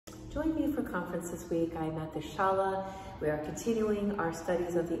Join me for conference this week. I'm at the Shala. We are continuing our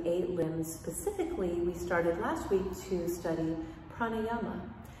studies of the 8 limbs. Specifically, we started last week to study pranayama,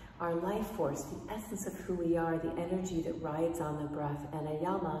 our life force, the essence of who we are, the energy that rides on the breath, and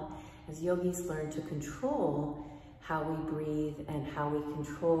ayama, as yogis learn to control how we breathe and how we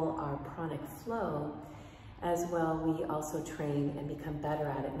control our pranic flow. As well, we also train and become better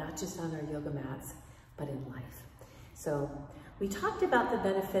at it, not just on our yoga mats, but in life. So we talked about the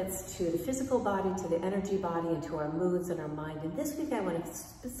benefits to the physical body, to the energy body, and to our moods and our mind. And this week I want to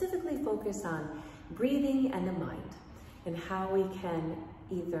specifically focus on breathing and the mind, and how we can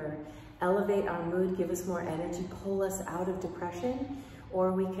either elevate our mood, give us more energy, pull us out of depression,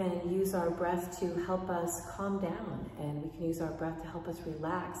 or we can use our breath to help us calm down, and we can use our breath to help us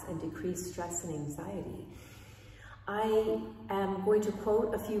relax and decrease stress and anxiety. I am going to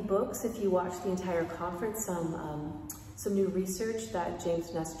quote a few books. If you watch the entire conference, some new research that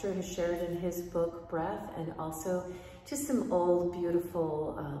James Nestor has shared in his book, Breath, and also just some old,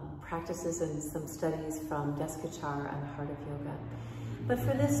 beautiful practices and some studies from Deskachar on the Heart of Yoga. But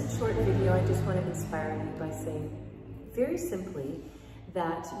for this short video, I just want to inspire you by saying very simply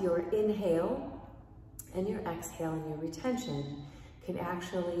that your inhale and your exhale and your retention can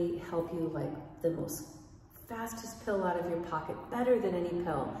actually help you like the most fastest pill out of your pocket, better than any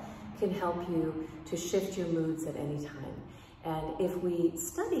pill, can help you to shift your moods at any time. And if we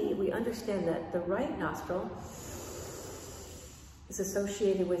study, we understand that the right nostril is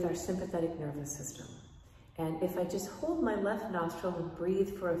associated with our sympathetic nervous system. And if I just hold my left nostril and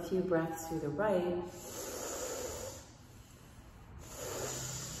breathe for a few breaths through the right,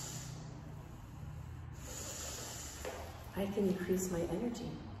 I can increase my energy.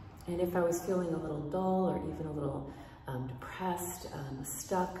 And if I was feeling a little dull or even a little depressed,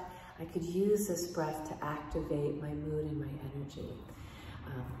 stuck, I could use this breath to activate my mood and my energy.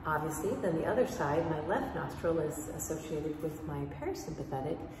 Obviously, then the other side, my left nostril is associated with my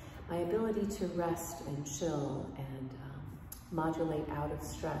parasympathetic, my ability to rest and chill and modulate out of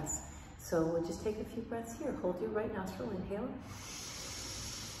stress. So we'll just take a few breaths here. Hold your right nostril, inhale.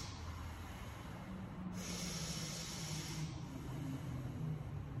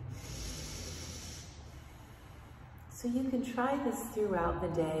 So you can try this throughout the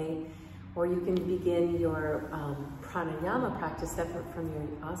day, or you can begin your pranayama practice separate from your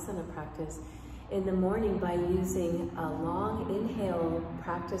asana practice in the morning by using long inhale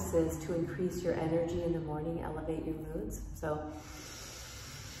practices to increase your energy in the morning, elevate your moods. So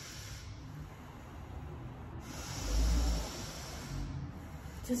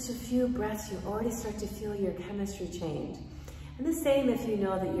just a few breaths, you already start to feel your chemistry change. And the same if you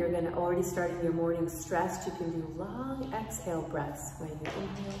know that you're going to already start in your morning stressed, you can do long exhale breaths where you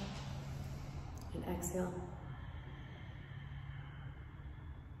inhale and exhale.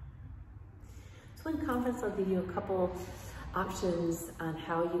 So in conference, I'll give you a couple options on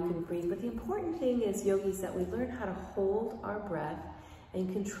how you can breathe. But the important thing is, yogis, that we learn how to hold our breath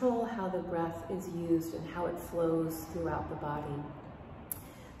and control how the breath is used and how it flows throughout the body.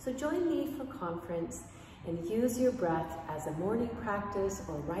 So join me for conference and use your breath as a morning practice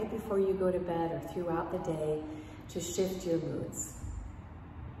or right before you go to bed or throughout the day to shift your moods.